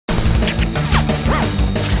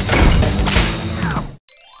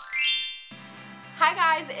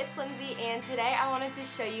it's Lindsay, and today I wanted to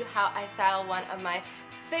show you how I style one of my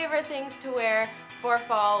favorite things to wear for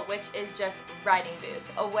fall, which is just riding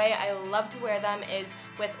boots. A way I love to wear them is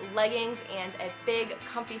with leggings and a big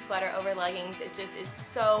comfy sweater over leggings. It just is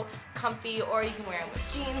so comfy, or you can wear them with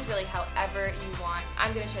jeans, really however you want.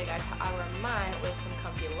 I'm going to show you guys how I wear mine with some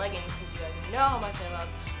comfy leggings because you guys know how much I love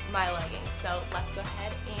my leggings. So let's go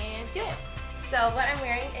ahead and do it. So what I'm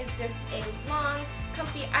wearing is just a long,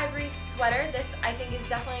 comfy ivory sweater. This I think is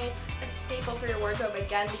definitely a staple for your wardrobe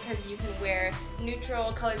again because you can wear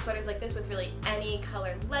neutral colored sweaters like this with really any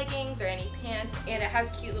colored leggings or any pant, and it has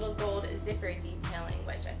cute little gold zipper detailing,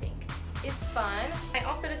 which I think is fun. I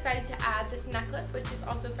also decided to add this necklace, which is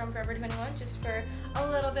also from Forever 21, just for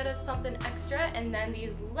a little bit of something extra. And then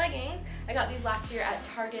these leggings, I got these last year at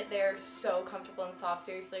Target. They're so comfortable and soft,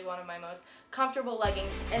 seriously one of my most comfortable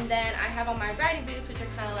leggings. And then I have on my riding boots, which are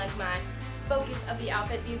kind of like my focus of the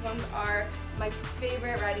outfit. These ones are my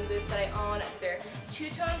favorite riding boots that I own. They're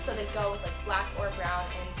two-tone, so they go with like black or brown,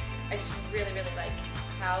 and I just really like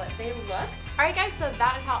how they look. Alright guys, so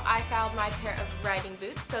that is how I styled my pair of riding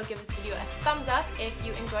boots. So give this video a thumbs up if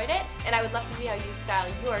you enjoyed it, and I would love to see how you style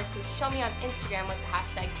yours, so show me on Instagram with the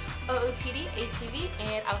hashtag OOTDATV,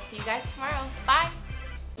 and I'll see you guys tomorrow. Bye!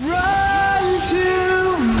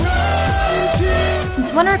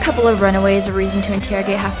 Since when are a couple of runaways a reason to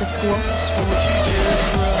interrogate half the school?